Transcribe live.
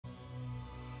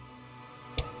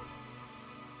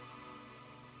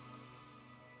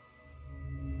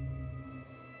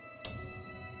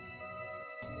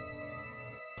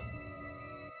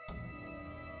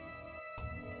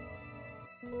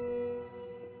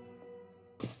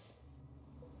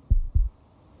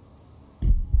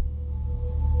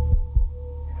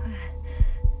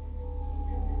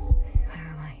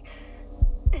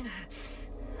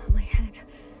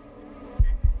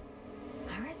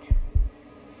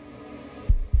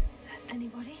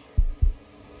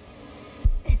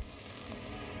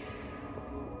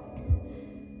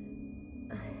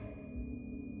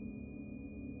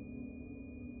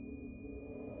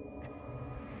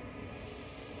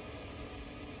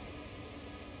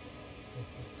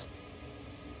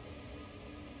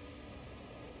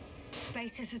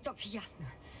Base, this is Dr. Yasna.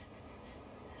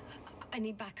 I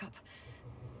need backup.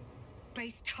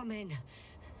 Base, come in.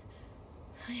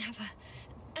 I have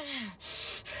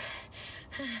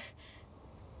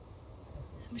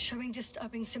I'm showing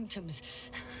disturbing symptoms.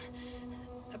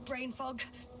 A brain fog,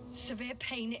 severe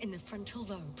pain in the frontal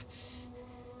lobe.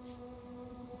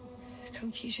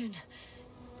 Confusion.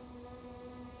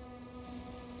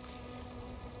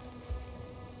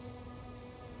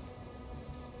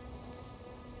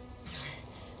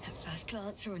 At first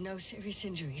glance, there are no serious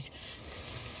injuries.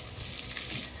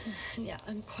 And yet,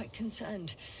 I'm quite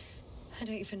concerned. I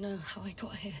don't even know how I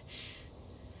got here.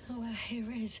 Where here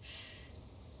is.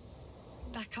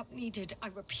 Backup needed, I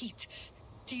repeat.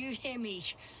 Do you hear me?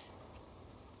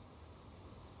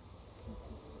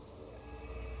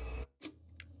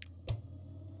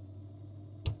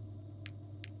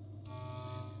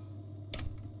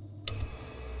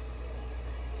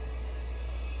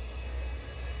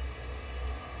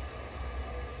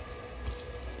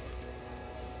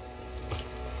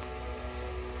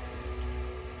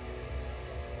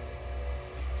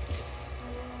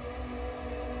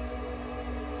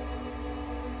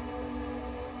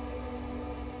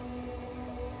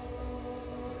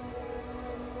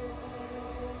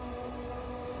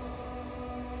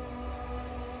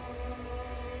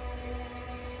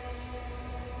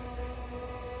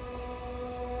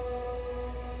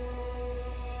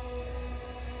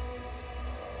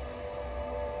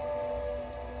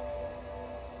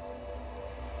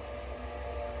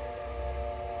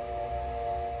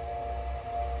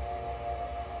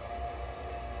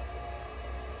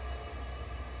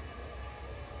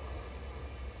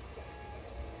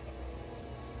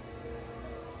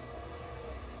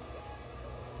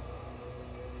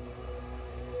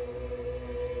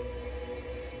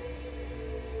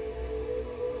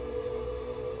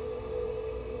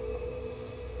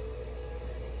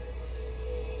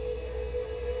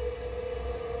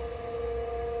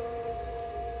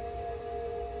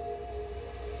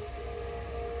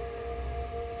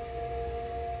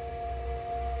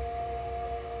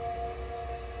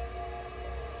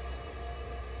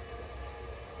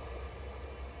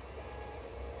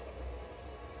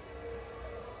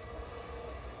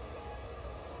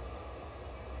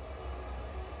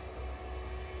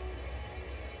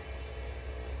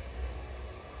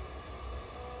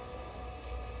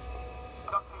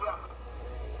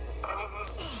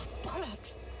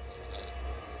 Bollocks!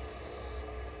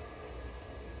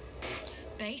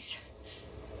 Base?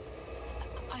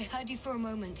 I heard you for a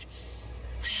moment.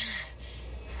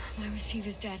 My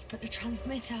receiver's dead, but the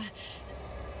transmitter...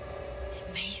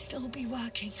 it may still be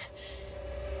working.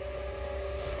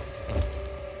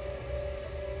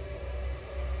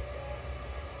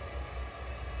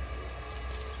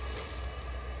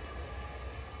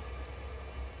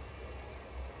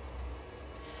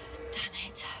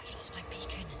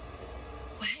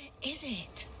 Is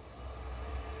it?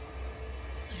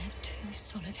 I have 2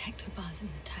 solid hectobars in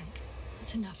the tank.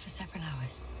 That's enough for several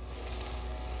hours.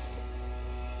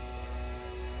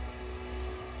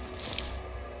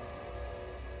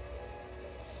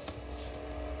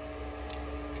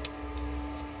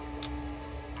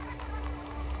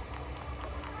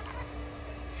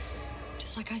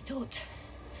 Just like I thought.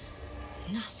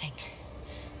 Nothing.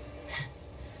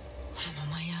 I'm on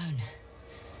my own.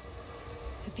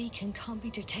 The beacon can't be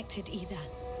detected either.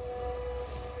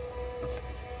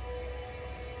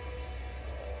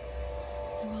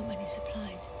 There aren't many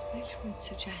supplies, which would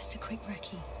suggest a quick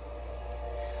recce.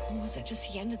 Or was it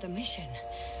just the end of the mission?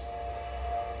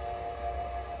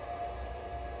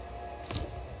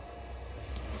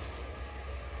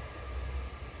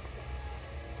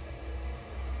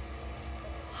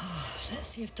 Let's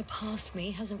see if the past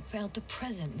me hasn't failed the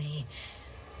present me.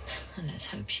 And let's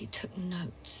hope she took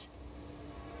notes.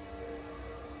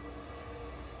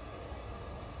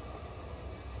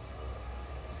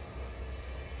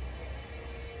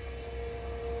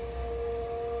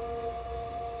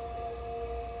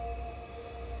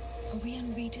 Are we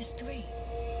on Regis 3?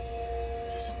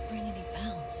 Doesn't ring any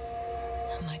bells.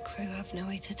 And my crew have no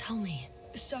way to tell me.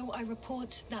 So I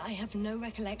report that I have no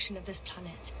recollection of this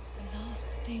planet. The last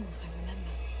thing I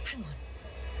remember... Hang on.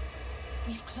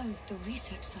 We've closed the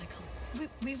research cycle.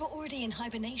 We were already in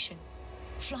hibernation.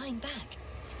 Flying back.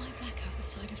 Is my blackout a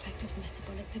side effect of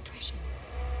metabolic depression?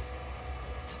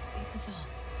 That would be bizarre.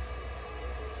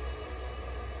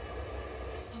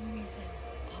 For some reason,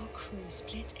 our crew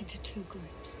split into two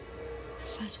groups. The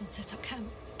first one set up camp.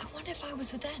 I wonder if I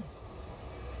was with them.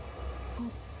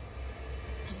 Oh,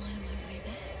 am I on my way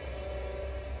there?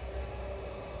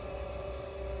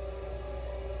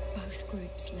 Both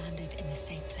groups landed in the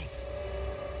same place.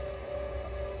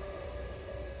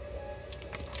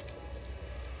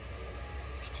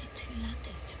 We took two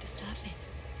landers to the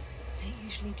surface. We don't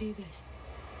usually do this.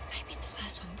 Maybe the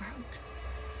first one broke.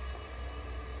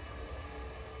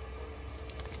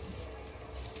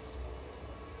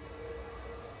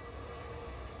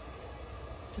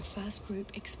 The first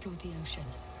group explored the ocean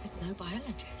with no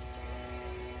biologist.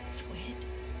 It's weird.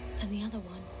 And the other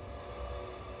one,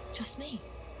 just me,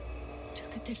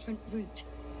 took a different route.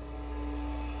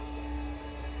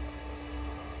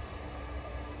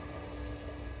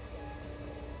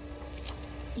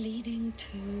 Leading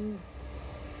to...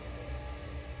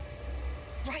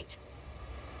 Right!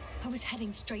 I was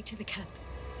heading straight to the camp.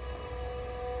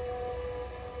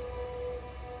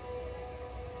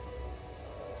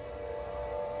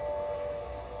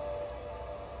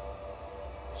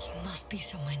 You must be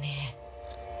somewhere near.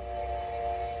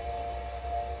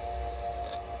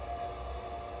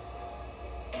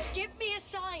 Give me a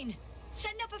sign!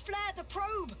 Send up a flare, the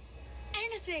probe!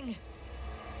 Anything!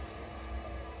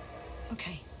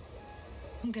 Okay.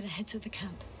 I'm gonna head to the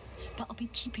camp, but I'll be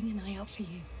keeping an eye out for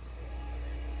you.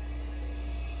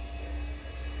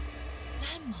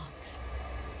 Landmarks.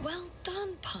 Well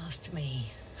done, past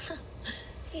me.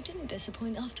 You didn't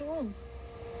disappoint after all.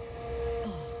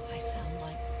 Oh, I sound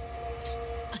like...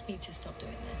 I need to stop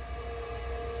doing this.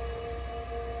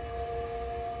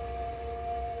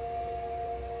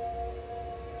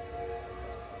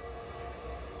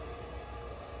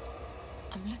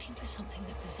 I'm looking for something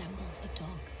that resembles a dog.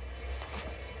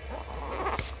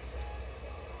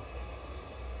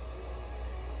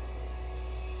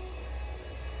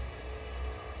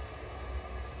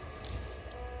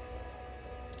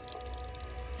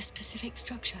 A specific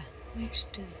structure, which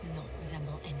does not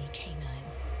resemble any canine.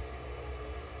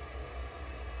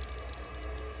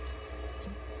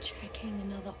 I'm checking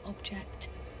another object,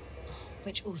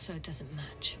 which also doesn't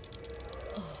match.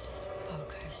 Oh,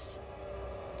 focus.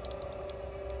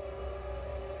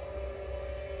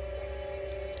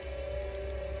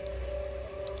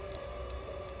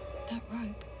 That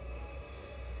rope.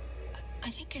 I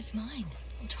think it's mine.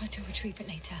 I'll try to retrieve it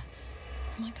later.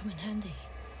 It might come in handy.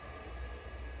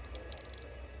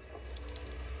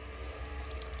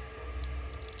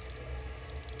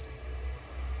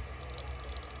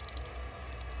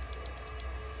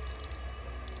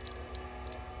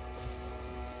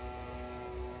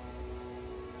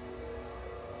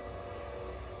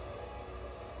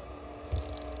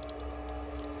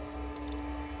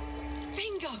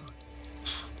 Bingo!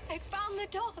 I found the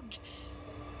dog!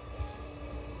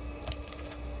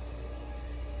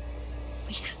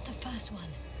 We have the first one.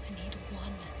 I need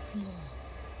one more.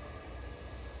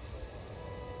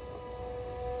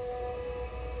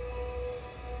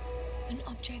 An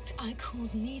object I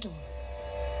called Needle.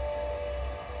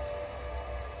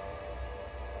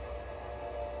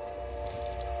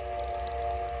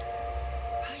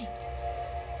 Right.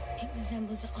 It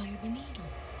resembles the eye of a needle.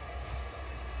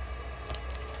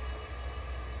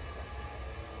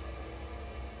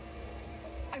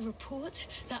 I report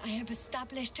that I have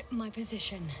established my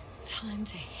position. Time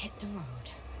to hit the road.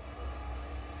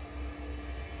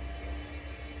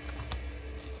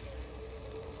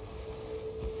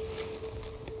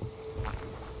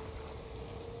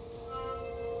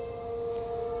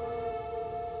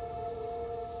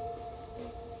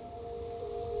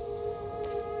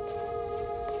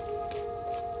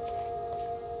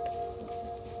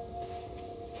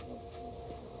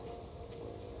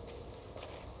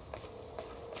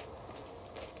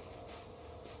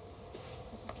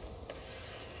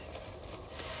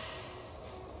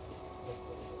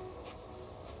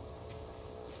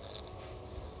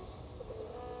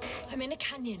 I'm in a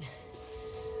canyon,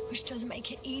 which doesn't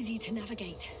make it easy to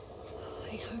navigate.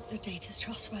 I hope the data's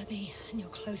trustworthy and you're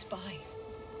close by.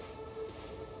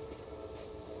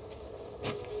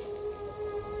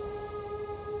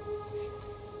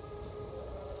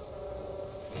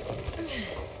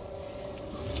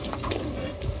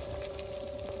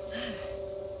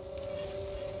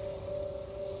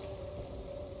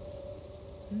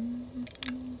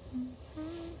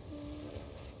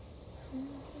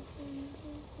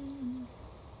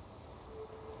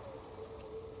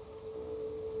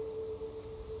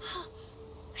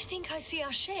 think I see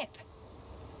our ship.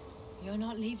 You're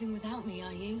not leaving without me,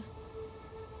 are you?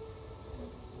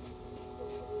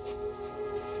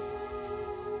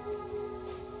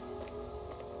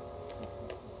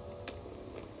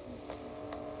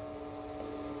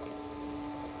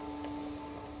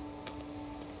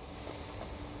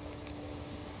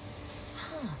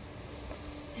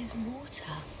 There's water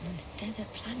on this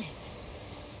desert planet.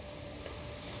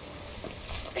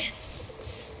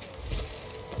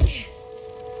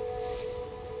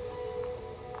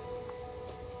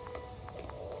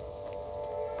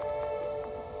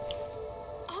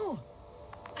 Oh!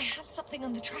 I have something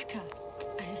on the tracker.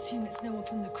 I assume it's no one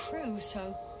from the crew,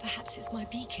 so perhaps it's my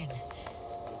beacon.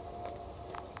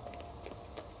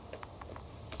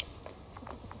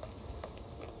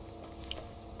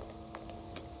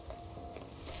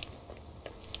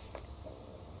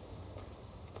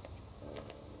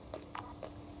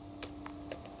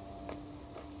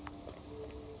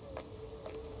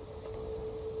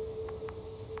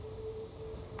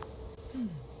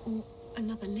 Or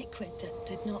another liquid that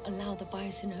did not allow the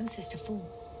biocenosis to fall.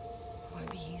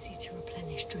 Won't be easy to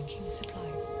replenish drinking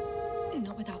supplies.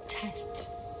 Not without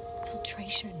tests.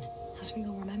 Filtration, as we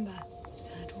all remember.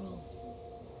 Third rule.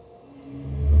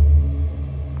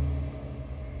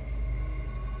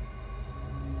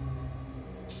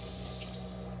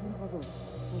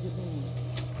 What does it mean?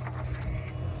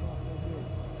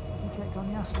 You checked on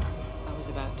Yasna? I was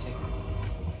about to.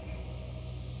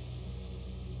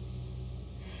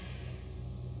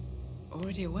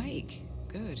 Already awake?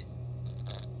 Good.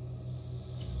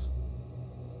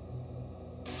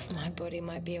 My body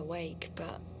might be awake,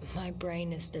 but my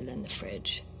brain is still in the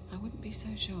fridge. I wouldn't be so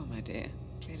sure, my dear.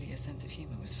 Clearly your sense of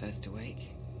humor was first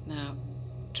awake. Now,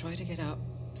 try to get up,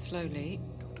 slowly.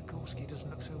 Dr. Gorski doesn't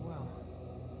look so well.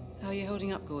 How are you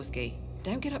holding up, Gorski?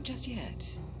 Don't get up just yet.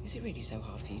 Is it really so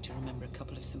hard for you to remember a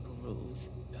couple of simple rules?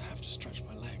 I have to stretch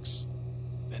my legs.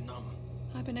 They're numb.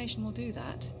 Hibernation will do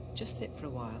that. Just sit for a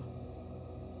while.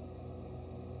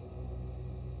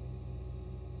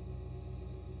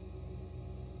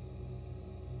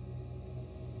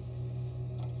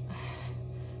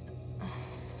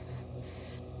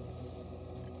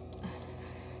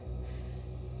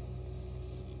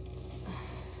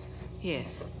 Here,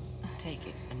 take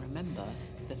it, and remember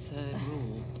the third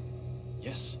rule.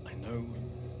 Yes, I know.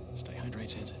 Stay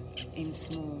hydrated. In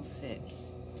small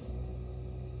sips.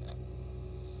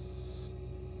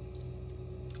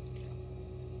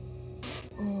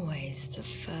 Always the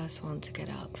first one to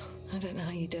get up. I don't know how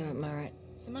you do it, Merritt.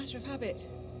 It's a matter of habit.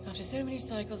 After so many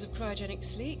cycles of cryogenic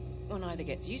sleep, one either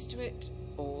gets used to it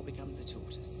or becomes a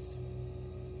tortoise.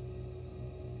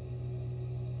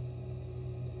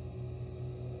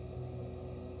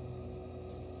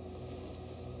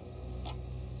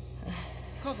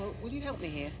 Koval, will you help me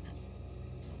here?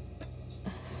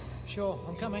 Sure,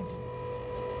 I'm coming.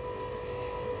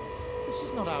 This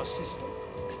is not our system.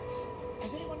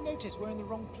 Has anyone noticed we're in the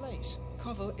wrong place?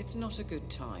 Koval, it's not a good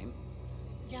time.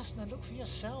 Yasna, look for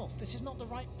yourself. This is not the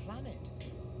right planet.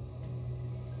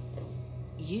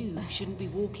 You shouldn't be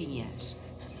walking yet.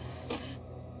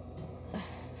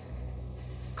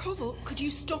 Koval, could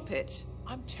you stop it?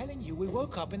 I'm telling you, we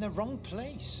woke up in the wrong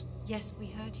place. Yes, we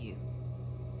heard you.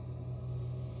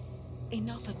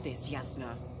 Enough of this,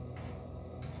 Yasna.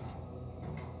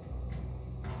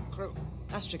 Crew,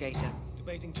 Astrogator.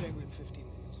 debating chamber in 15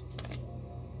 minutes.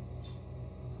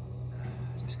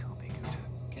 This can't be good.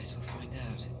 Guess we'll find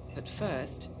out. But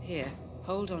first, here,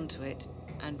 hold on to it,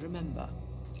 and remember.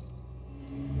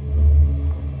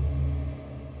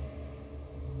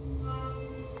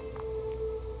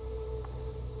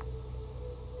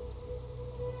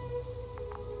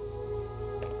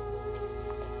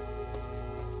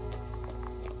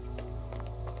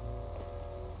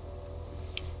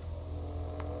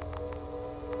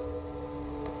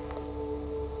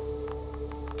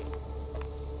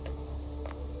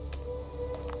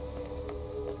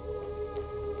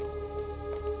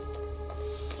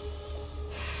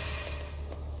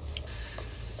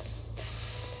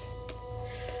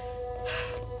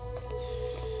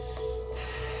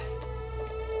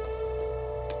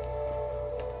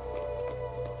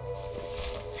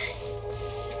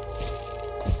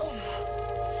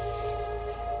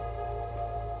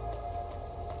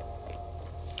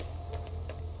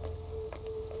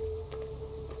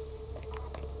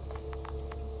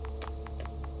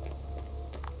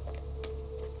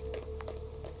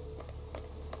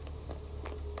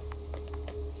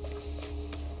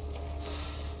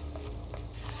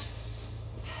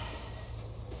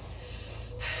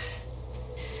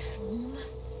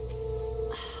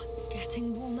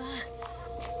 Getting warmer.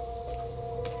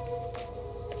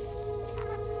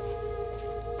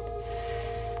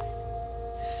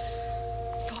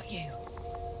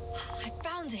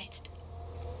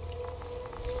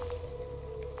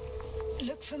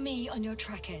 for me on your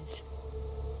trackers.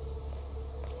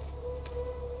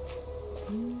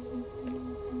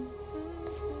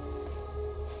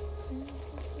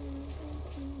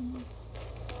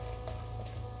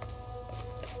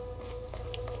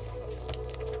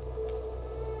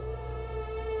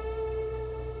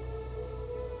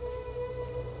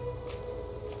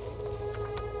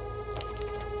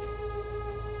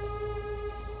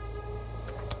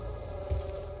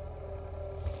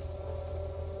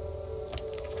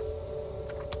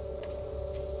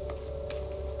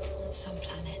 Some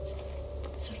planets,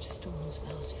 such storms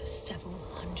last for several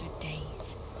hundred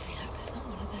days. I hope it's not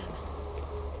one of them.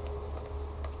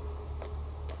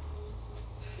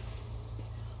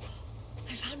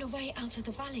 I found a way out of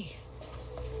the valley,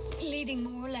 leading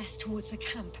more or less towards the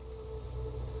camp.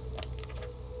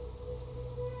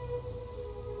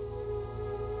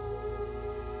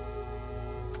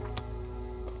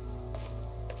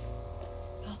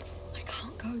 But I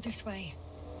can't go this way.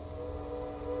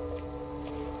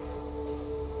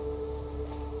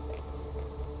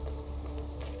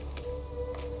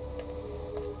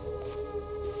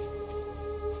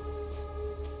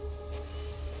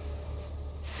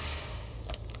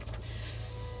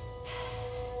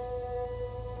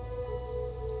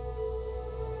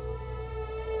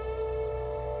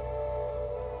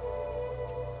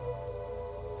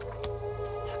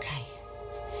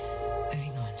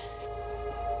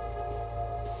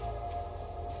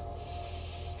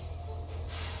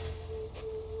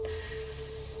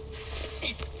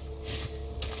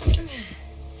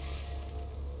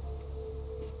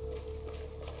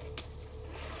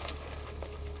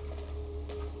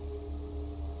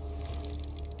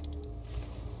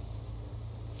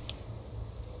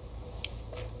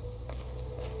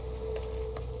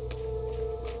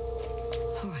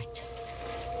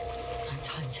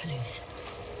 To lose.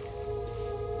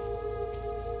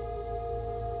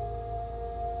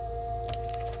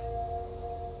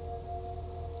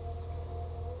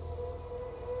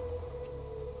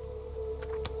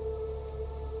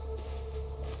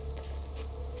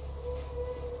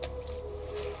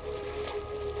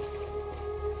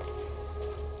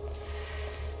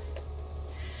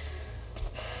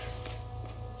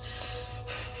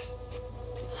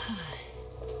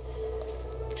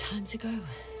 Time to go.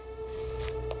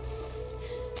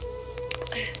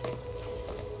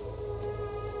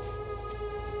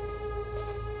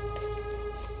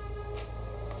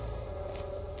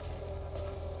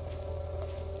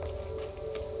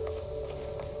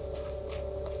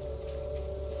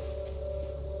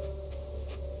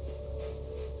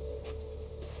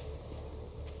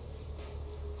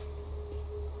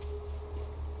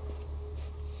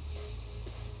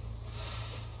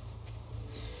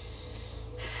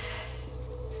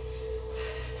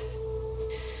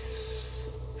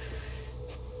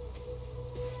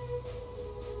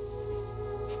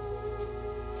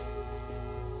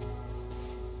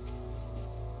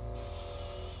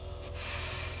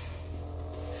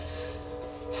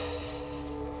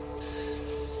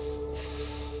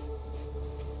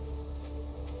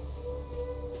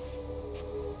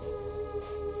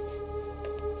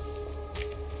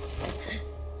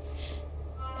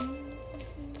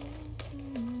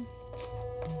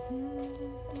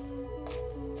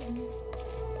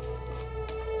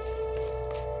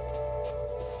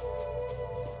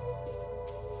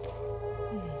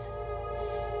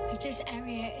 This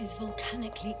area is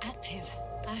volcanically active.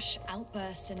 Ash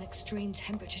outbursts and extreme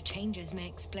temperature changes may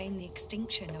explain the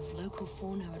extinction of local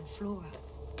fauna and flora.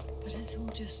 But it's all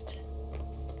just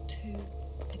too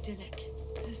idyllic.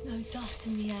 There's no dust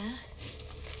in the air.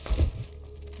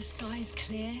 The sky's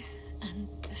clear, and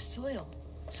the soil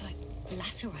looks like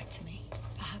laterite to me.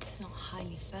 Perhaps not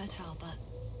highly fertile, but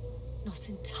not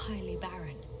entirely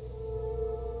barren.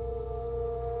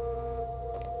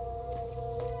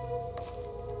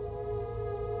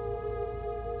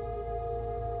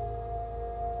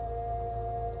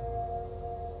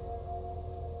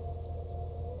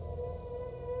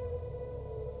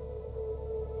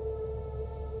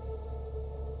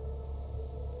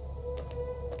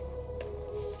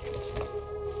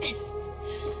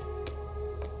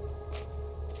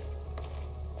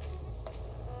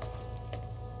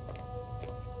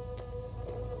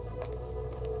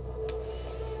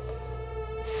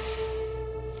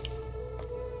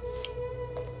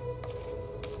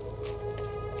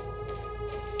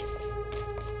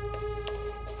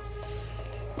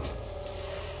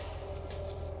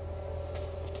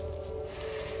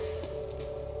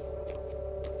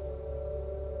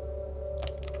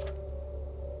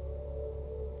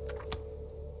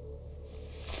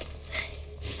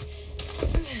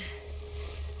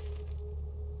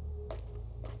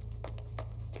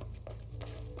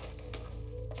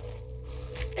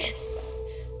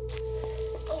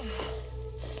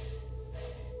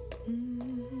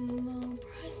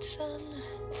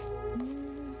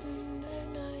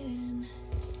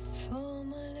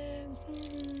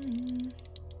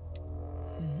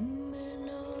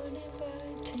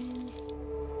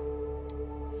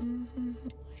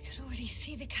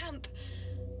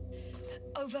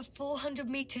 over 400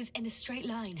 meters in a straight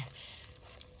line.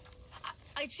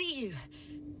 I see you.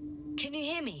 Can you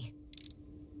hear me?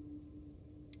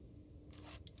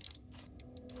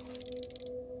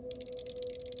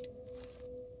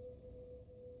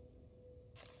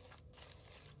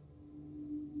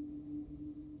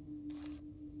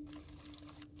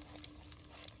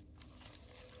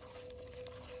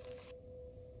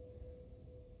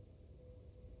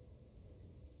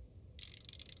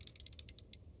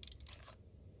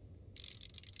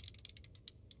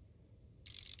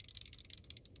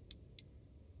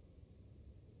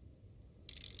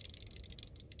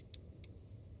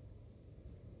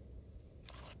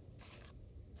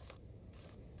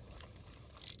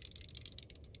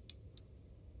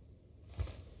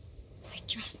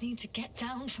 Just need to get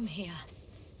down from here.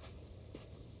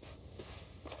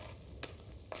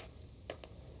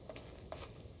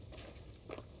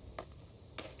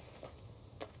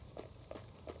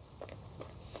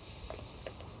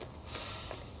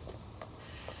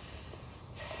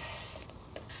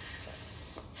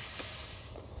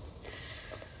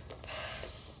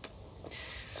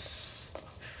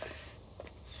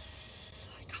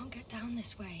 I can't get down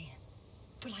this way,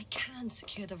 but I can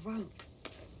secure the rope.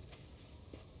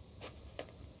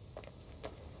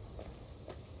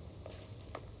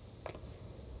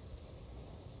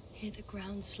 Here the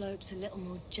ground slopes a little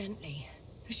more gently,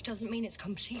 which doesn't mean it's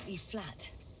completely flat.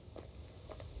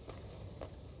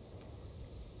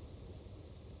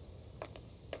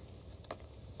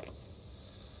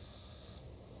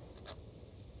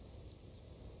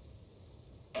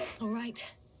 All right.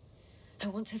 I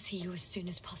want to see you as soon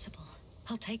as possible.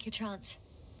 I'll take your chance.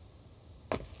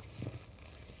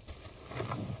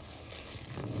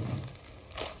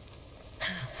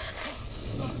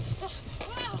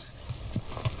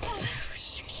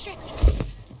 Shit!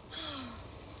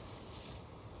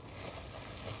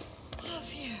 Oh,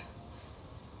 phew.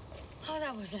 Oh,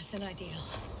 that was less than ideal.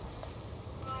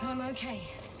 But I'm okay.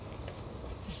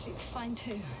 The suit's fine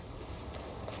too.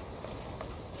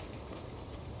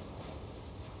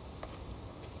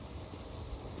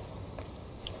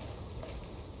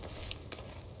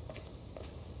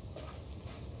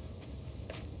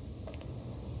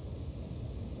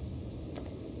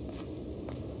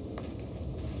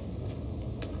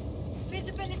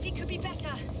 Visibility could be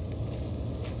better.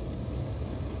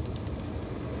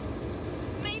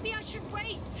 Maybe I should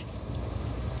wait.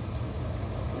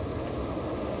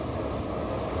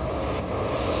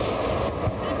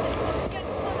 But if the storm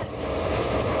gets worse,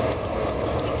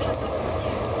 I'll be cut off from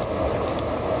you.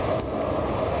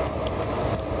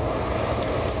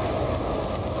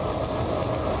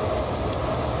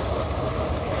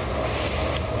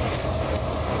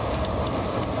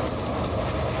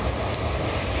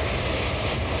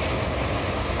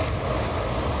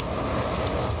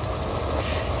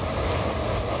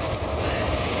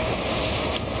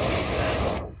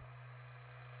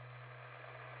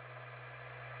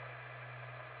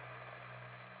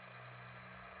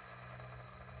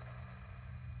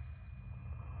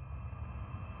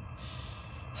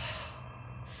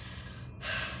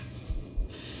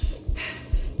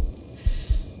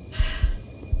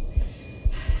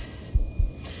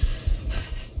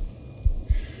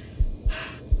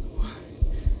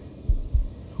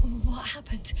 What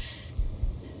happened?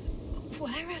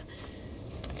 Where? I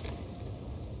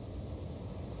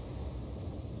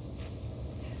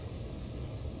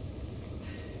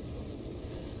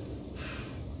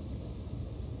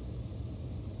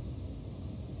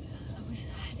was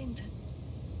heading to...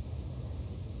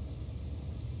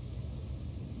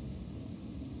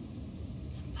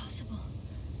 Impossible.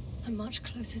 I'm much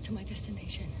closer to my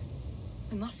destination.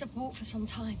 I must have walked for some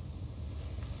time.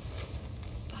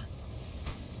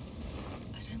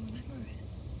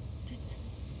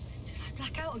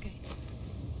 Black out again.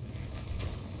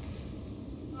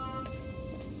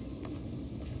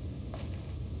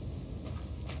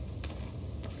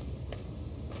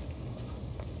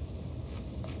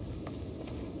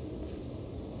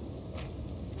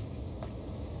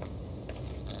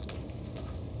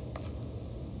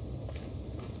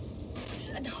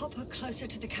 Send Hopper closer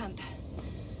to the camp.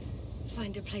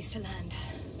 Find a place to land.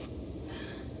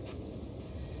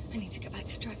 I need to get back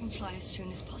to Dragonfly as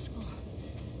soon as possible.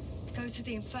 Go to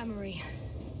the infirmary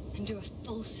and do a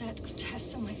full set of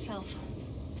tests on myself.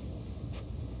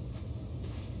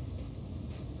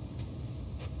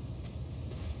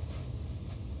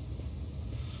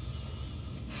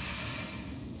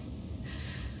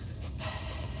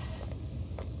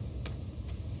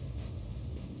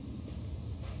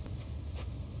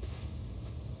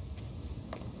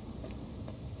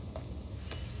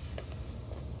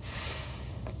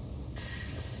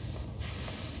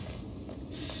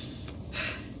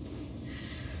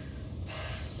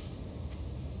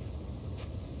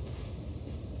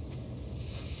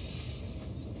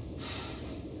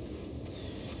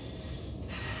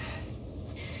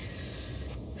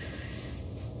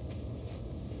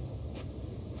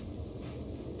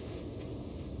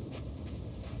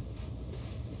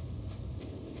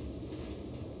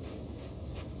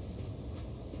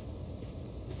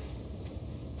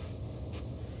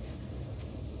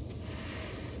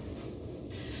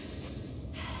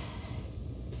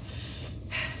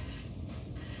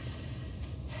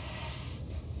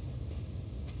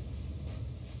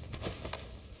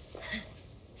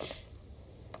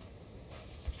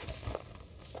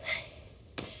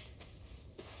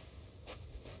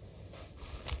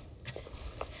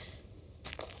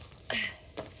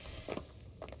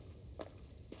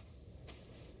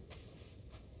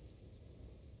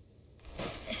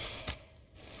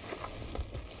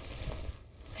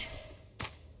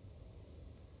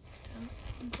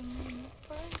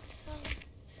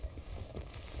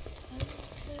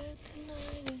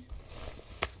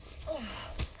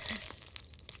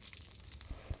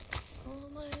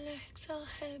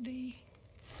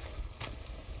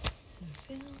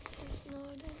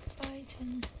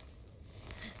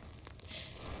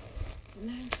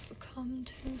 Legs become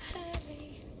too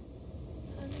heavy,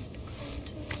 hands become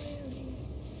too weary.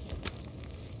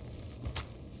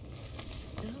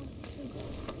 Down you go.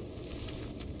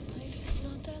 Like it's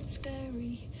not that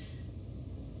scary.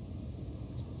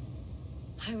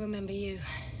 I remember you.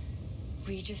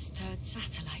 Regis' third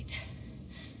satellite.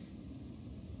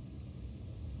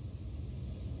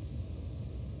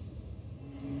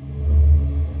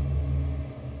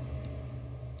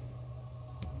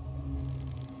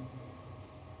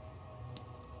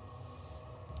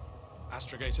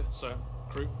 Astrogator, sir.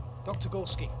 Crew. Dr.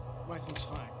 Gorski, right on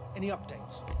time. Any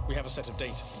updates? We have a set of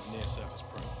data from the near-surface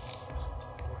probe.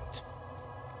 Great.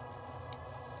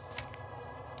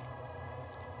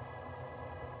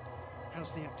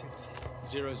 How's the activity?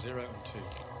 0, 0, and 2.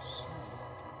 So,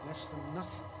 less than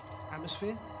nothing.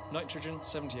 Atmosphere? Nitrogen,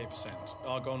 78%.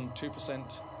 Argon,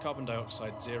 2%. Carbon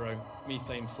dioxide, 0.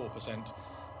 Methane, 4%.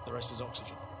 The rest is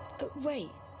oxygen. Wait,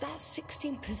 that's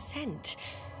 16%.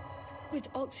 With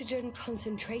oxygen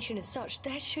concentration as such,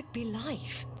 there should be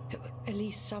life. At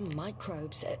least some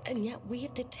microbes, and yet we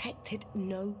have detected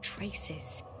no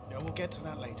traces. Yeah, we'll get to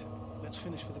that later. Let's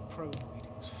finish with the probe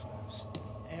readings first.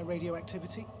 Air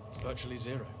radioactivity? Virtually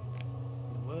 0.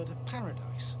 In a word, a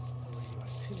paradise. No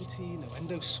radioactivity, no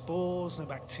endospores, no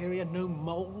bacteria, no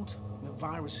mold, no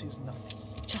viruses, nothing.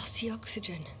 Just the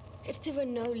oxygen. If there are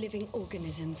no living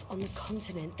organisms on the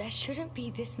continent, there shouldn't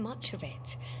be this much of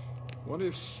it. What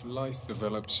if life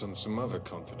develops on some other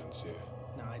continents here?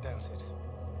 No, I doubt it.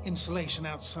 Insulation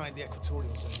outside the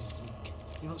equatorial zone is weak.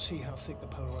 You don't see how thick the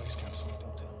polar ice caps were,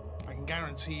 Doctor. I can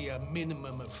guarantee a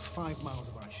minimum of 5 miles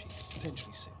of ice sheet,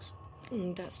 potentially 6.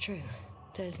 That's true.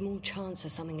 There's more chance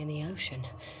of something in the ocean.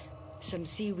 Some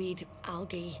seaweed,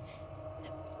 algae.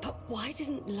 But why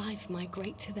didn't life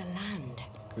migrate to the land?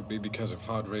 Could be because of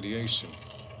hard radiation.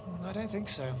 I don't think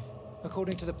so.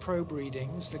 According to the probe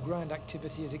readings, the ground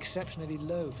activity is exceptionally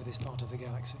low for this part of the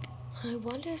galaxy. I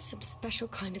wonder if some special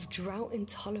kind of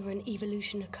drought-intolerant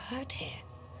evolution occurred here.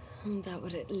 That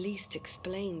would at least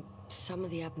explain some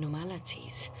of the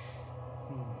abnormalities.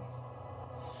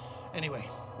 Anyway,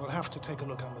 we'll have to take a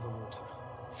look under the water.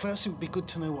 First, it would be good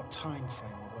to know what time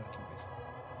frame we're working with.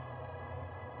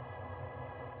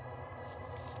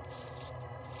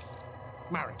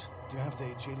 Marit, do you have the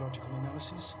geological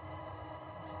analysis?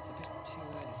 It's a bit too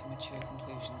early for mature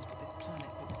conclusions, but this planet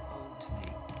looks old to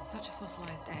me. Such a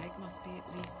fossilized egg must be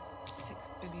at least 6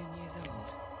 billion years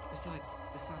old. Besides,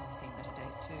 the sun has seen better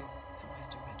days too. It's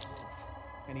almost a red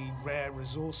dwarf. Any rare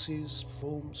resources,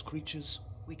 forms, creatures?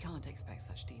 We can't expect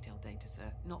such detailed data,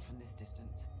 sir. Not from this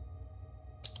distance.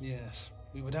 Yes,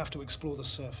 we would have to explore the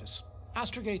surface.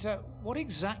 Astrogator, what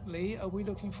exactly are we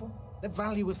looking for? The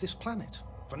value of this planet.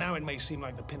 For now, it may seem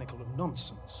like the pinnacle of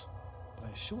nonsense, but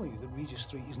I assure you that Regis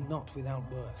 3 is not without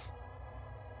worth.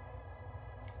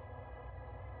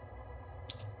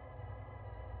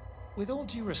 With all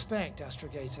due respect,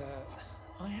 Astrogator,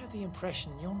 I have the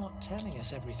impression you're not telling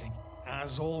us everything.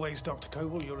 As always, Dr.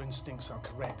 Koval, your instincts are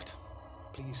correct.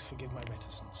 Please forgive my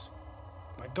reticence.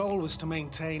 My goal was to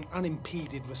maintain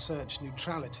unimpeded research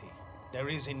neutrality. There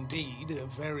is indeed a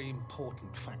very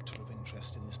important factor of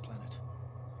interest in this planet.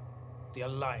 The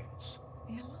Alliance.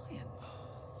 The Alliance?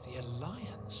 The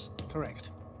Alliance?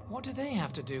 Correct. What do they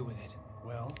have to do with it?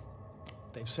 Well,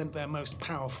 they've sent their most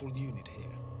powerful unit here.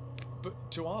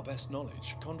 But to our best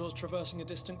knowledge, Condor's traversing a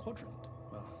distant quadrant.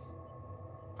 Well,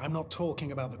 I'm not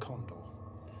talking about the Condor.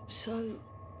 So,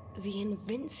 the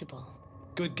Invincible?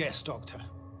 Good guess, Doctor.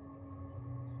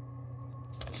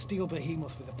 A steel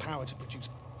behemoth with the power to produce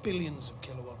billions of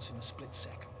kilowatts in a split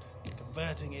second,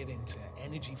 converting it into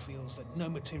energy fields that no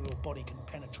material body can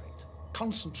penetrate,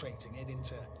 concentrating it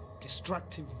into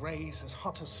destructive rays as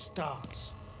hot as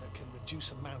stars that can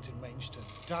reduce a mountain range to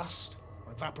dust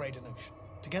or evaporate an ocean,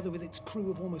 together with its crew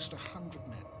of almost 100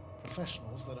 men,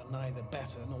 professionals that are neither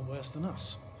better nor worse than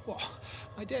us. Well,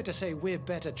 I dare to say we're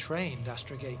better trained,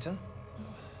 Astrogator.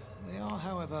 They are,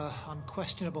 however,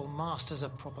 unquestionable masters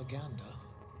of propaganda.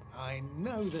 I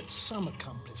know that some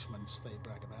accomplishments they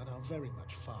brag about are very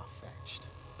much far-fetched,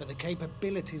 but the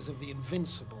capabilities of the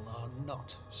Invincible are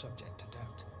not subject to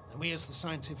doubt. And we as the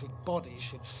scientific body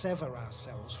should sever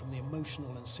ourselves from the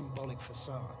emotional and symbolic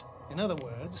facade. In other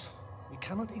words, we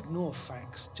cannot ignore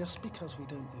facts just because we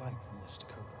don't like them, Mr.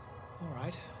 Koval. All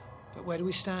right, but where do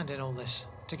we stand in all this,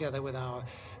 together with our,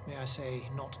 may I say,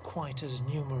 not quite as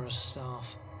numerous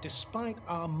staff? Despite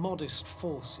our modest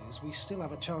forces, we still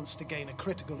have a chance to gain a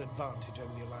critical advantage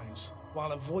over the Alliance,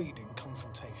 while avoiding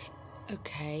confrontation.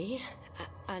 Okay,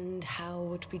 and how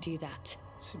would we do that?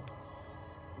 Simple.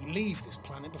 We leave this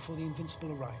planet before the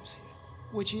Invincible arrives here.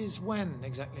 Which is when,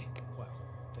 exactly? Well,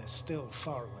 they're still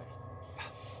far away.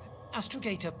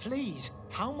 Astrogator, please,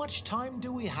 how much time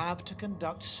do we have to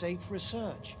conduct safe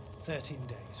research? 13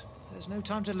 days. There's no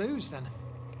time to lose, then.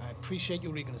 I appreciate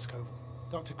your eagerness, Koval.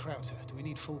 Dr. Krauter, do we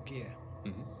need full gear?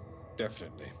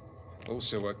 Definitely.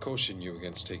 Also, I caution you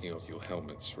against taking off your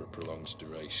helmets for a prolonged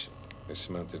duration. This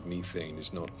amount of methane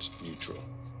is not neutral.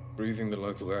 Breathing the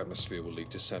local atmosphere will lead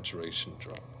to saturation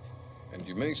drop, and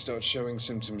you may start showing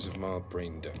symptoms of mild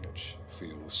brain damage,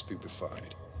 feel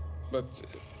stupefied. But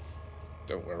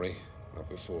don't worry, not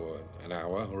before an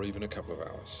hour or even a couple of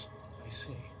hours. I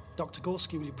see. Dr.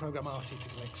 Gorski, will you program Artie to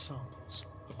collect samples?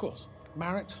 Of course.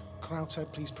 Marrett, Krauter,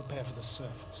 please prepare for the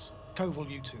surface. Koval,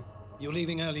 you too. You're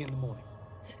leaving early in the morning.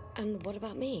 And what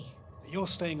about me? You're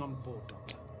staying on board,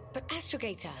 Doctor. But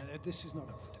Astrogator... This is not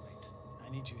up for debate. I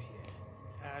need you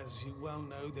here. As you well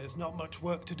know, there's not much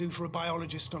work to do for a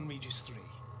biologist on Regis 3,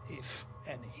 if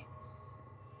any.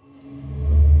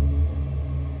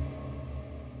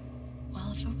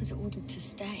 Well, if I was ordered to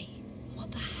stay,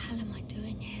 what the hell am I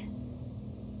doing here?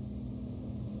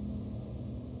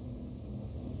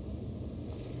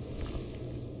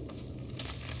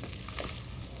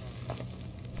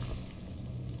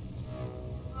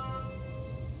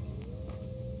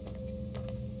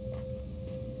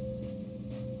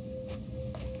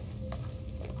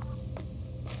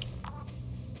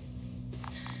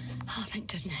 Oh,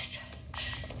 thank goodness.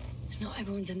 Not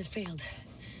everyone's in the field.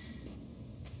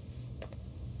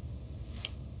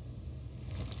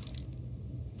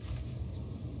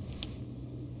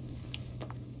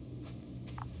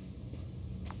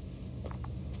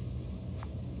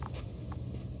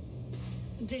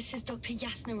 This is Dr.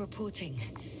 Yasna reporting.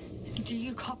 Do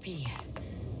you copy?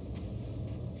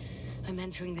 I'm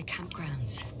entering the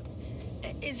campgrounds.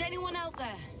 Is anyone out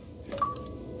there?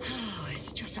 Oh,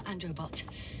 it's just an androbot.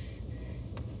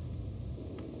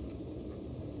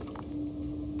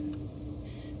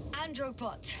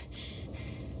 Androbot.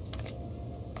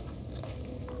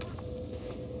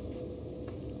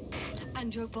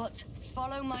 Androbot,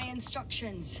 follow my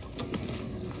instructions.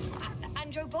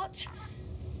 Androbot?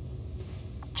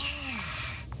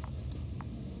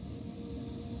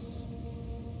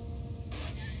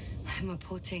 I'm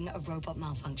reporting a robot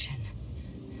malfunction.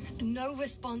 No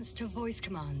response to voice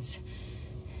commands.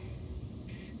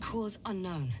 Cause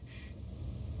unknown.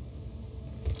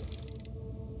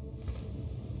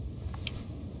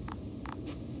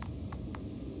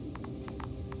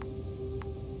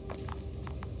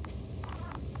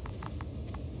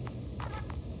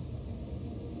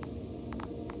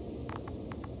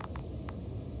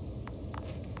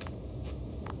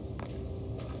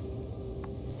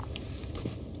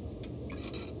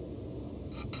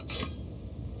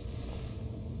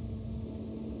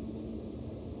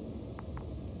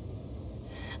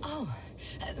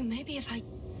 Maybe if I...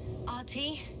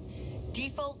 RT?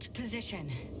 Default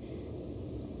position.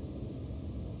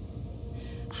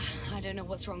 I don't know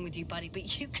what's wrong with you, buddy,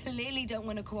 but you clearly don't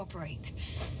want to cooperate.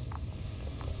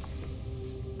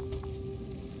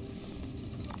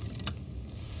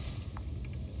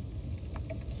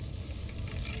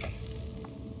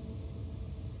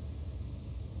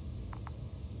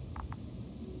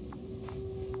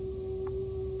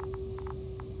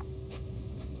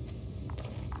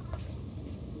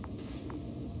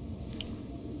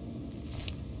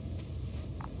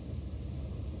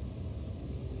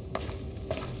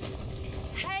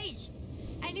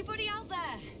 Anybody out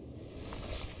there?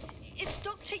 It's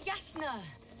Dr. Yasna.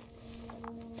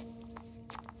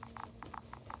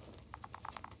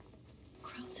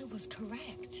 Krauter was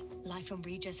correct. Life on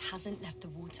Regis hasn't left the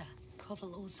water.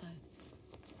 Koval also.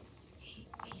 He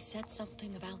said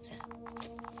something about it.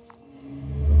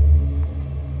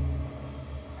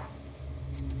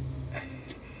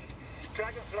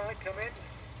 Dragonfly, come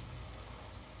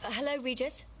in. Hello,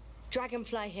 Regis.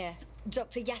 Dragonfly here.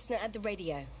 Dr. Yasna at the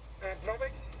radio. And Novik?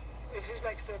 Is his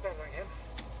leg still bothering him?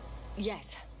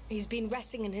 Yes. He's been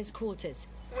resting in his quarters.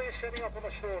 We're setting up on the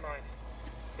shoreline.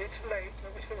 It's late,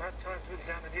 but we still have time to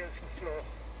examine the ocean floor.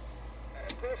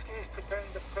 Gorski is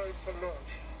preparing the probe for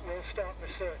launch. We'll start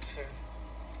research soon.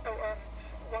 Oh,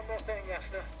 one more thing,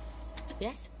 Yasna.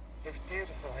 Yes? It's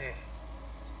beautiful here.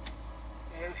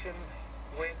 The ocean,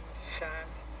 wind, sand.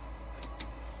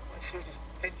 My suit is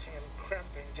pinching and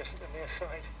cramping just at the near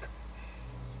side.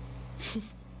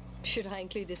 Should I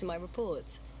include this in my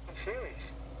reports? I'm serious.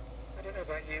 I don't know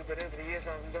about you, but over the years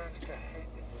I've learned to hate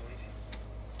the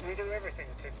void. We do everything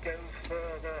to go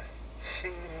further,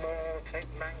 see more, take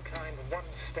mankind one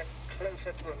step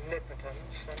closer to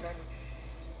omnipotence, and then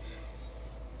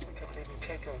we can't even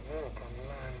take a walk on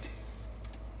land.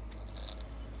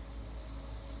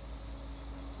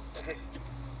 As if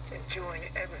enjoying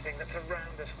everything that's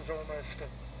around us was almost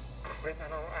a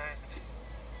criminal act.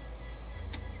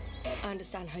 I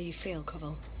understand how you feel,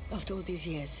 Koval. After all these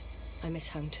years, I miss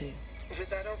home too. Is it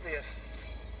that obvious?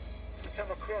 You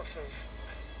come across as,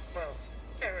 well,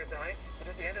 erudite, but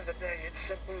at the end of the day, it's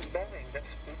simple longing that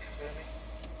speaks through me.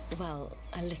 Well,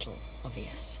 a little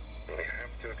obvious. We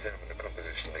have to examine the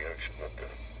composition of the ocean, Doctor.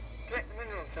 Collect the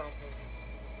mineral samples.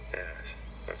 Yes,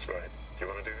 that's right. Do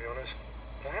you want to do the honours?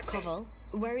 Koval,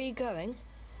 where are you going?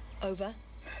 Over.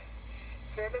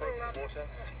 For a little Water.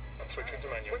 I'm switching to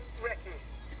manual. With Recce,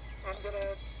 I'm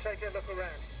gonna take a look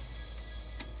around.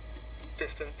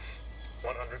 Distance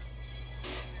 100.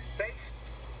 Base,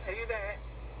 are you there?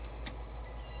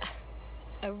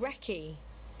 A recce.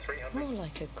 300. More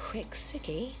like a quick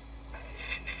sickie.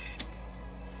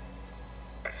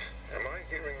 Am I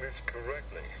hearing this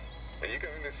correctly? Are you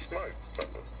going to smoke,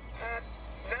 Bubble?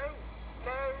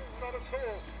 No, not at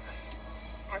all.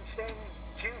 I'm staying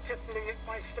dutifully at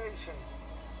my station.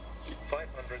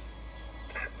 500.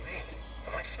 At me.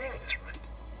 Am I seeing this right?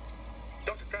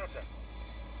 Dr. Krauser,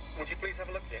 would you please have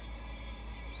a look here?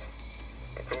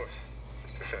 Of course.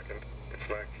 Just a second. It's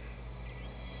like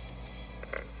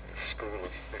a school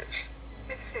of fish.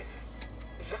 This is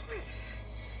life.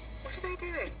 What are they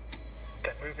doing?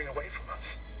 They're moving away from us.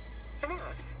 From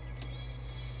us?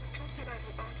 I'm talking about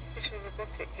an artificial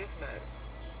robotic gizmo.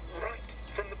 Right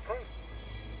from the point.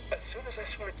 As soon as I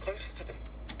swim it closer to them,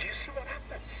 do you see what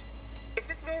happens? Is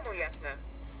this normal, Yasna?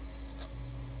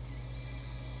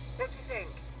 What do you think?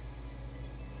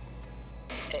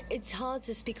 It's hard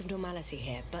to speak of normality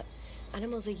here, but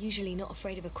animals are usually not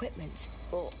afraid of equipment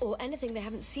or anything they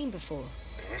haven't seen before.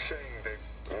 Are you saying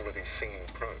they've already seen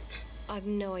probes? I've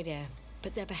no idea,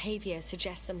 but their behavior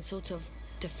suggests some sort of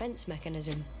defense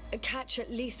mechanism. Catch at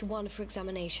least one for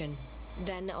examination.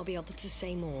 Then I'll be able to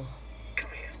say more.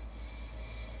 Come here.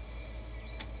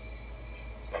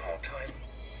 One more time.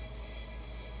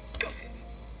 Got it.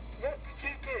 What did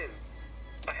you do?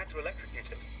 I had to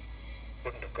electrocute it.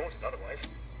 Wouldn't have caught it otherwise.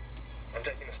 I'm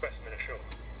taking the specimen ashore.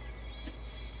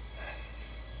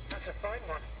 That's a fine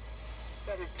one.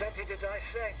 There'll be plenty to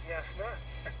dissect, Yasna.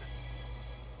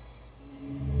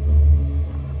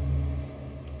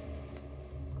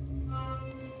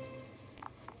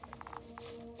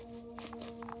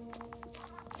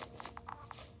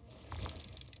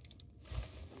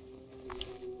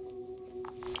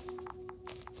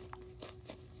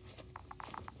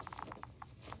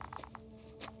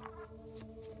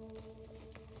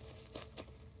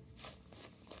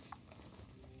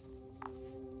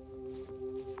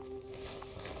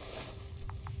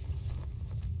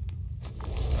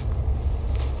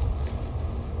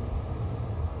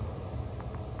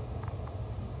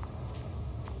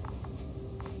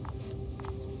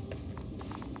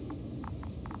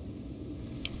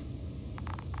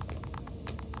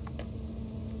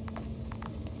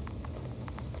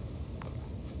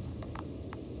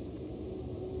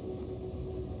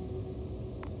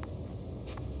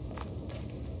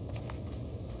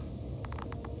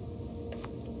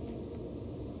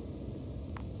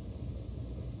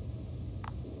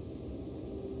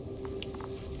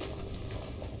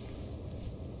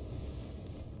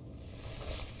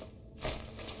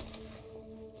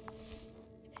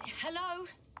 Hello?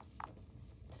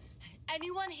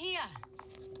 Anyone here?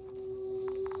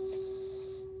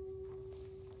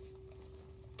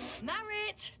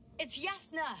 Marit! It's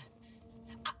Yasna!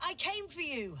 I came for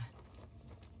you!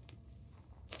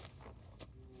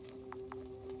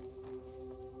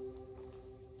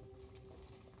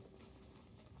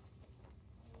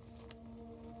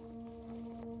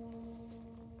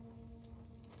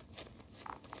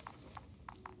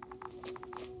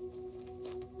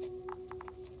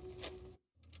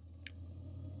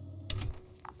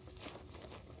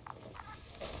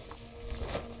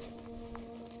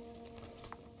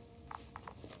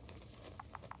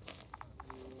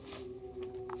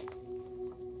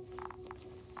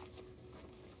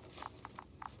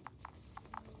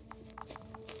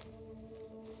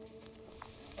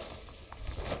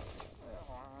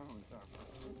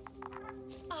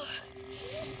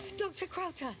 Dr.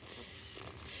 Krauter,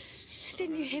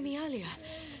 didn't you hear me earlier?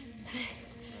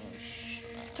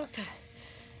 Doctor,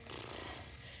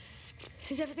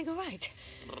 is everything all right?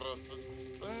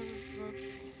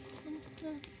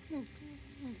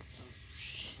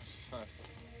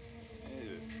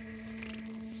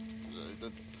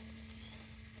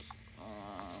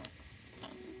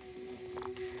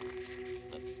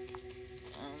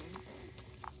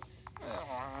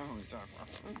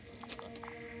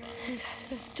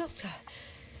 Doctor,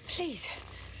 please,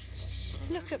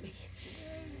 look at me.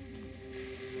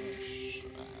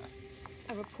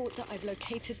 A report report that I've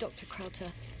located Dr.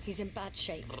 Krauter. He's in bad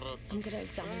shape. I'm gonna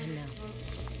examine him now.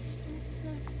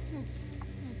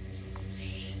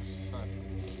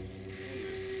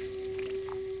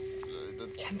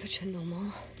 Temperature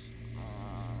normal.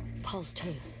 Pulse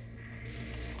 2.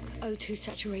 O2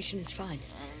 saturation is fine.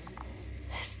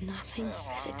 There's nothing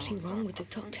physically wrong with the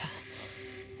doctor.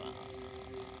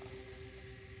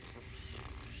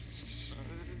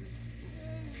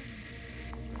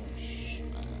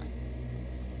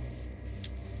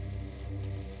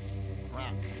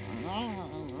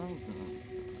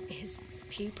 His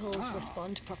pupils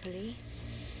respond properly.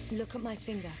 Look at my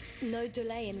finger. No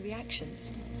delay in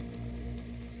reactions.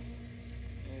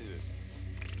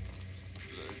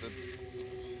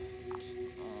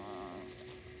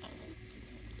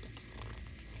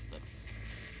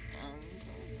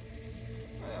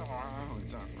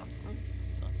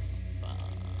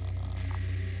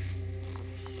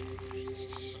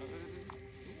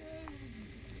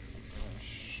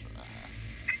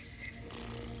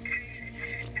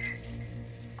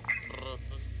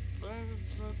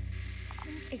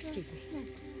 Excuse me.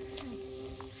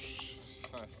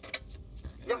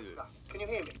 Yes, sir. Can you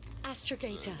hear me?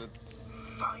 Astrogator.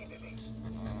 Finally.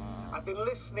 I've been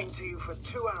listening to you for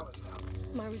 2 hours now.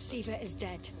 My receiver is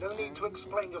dead. No need to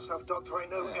explain yourself, Doctor. I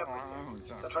know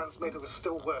everything. The transmitter was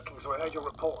still working, so I heard your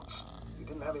reports. You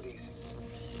didn't have it easy.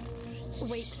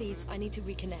 Wait, please. I need to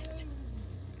reconnect.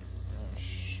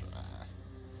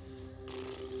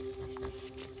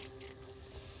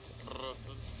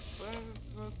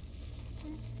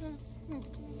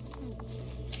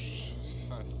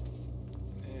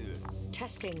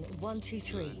 Testing 1, 2,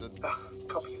 3.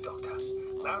 Copy you, Doctor.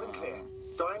 Loud and clear.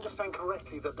 Do I understand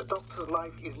correctly that the Doctor's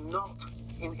life is not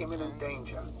in imminent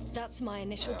danger? That's my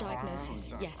initial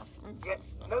diagnosis, yes. Yet,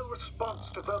 no response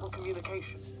to verbal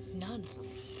communication. None.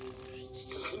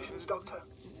 Conclusions, Doctor?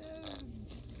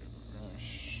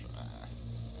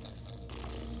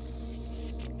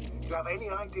 Do you have any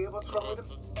idea what's wrong with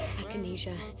him?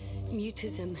 Akinesia,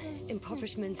 mutism,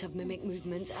 impoverishment of mimic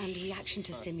movements, and reaction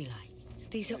to stimuli.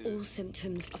 These are all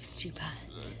symptoms of stupor.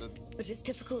 But it's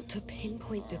difficult to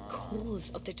pinpoint the cause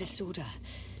of the disorder.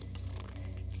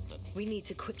 We need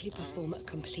to quickly perform a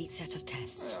complete set of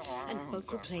tests and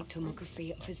focal plate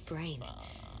tomography of his brain.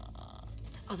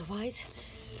 Otherwise,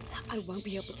 I won't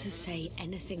be able to say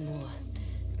anything more.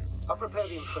 I'll prepare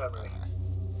the infirmary.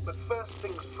 But first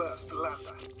things first,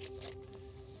 Lander.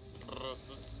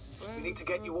 We need to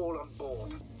get you all on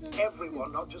board.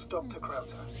 Everyone, not just Dr.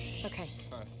 Krauter. Okay,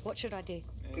 what should I do?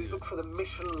 Please look for the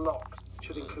mission log. It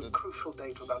should include crucial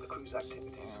data about the crew's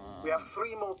activities. We have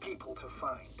 3 more people to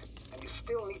find, and you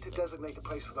still need to designate a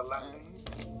place for the landing.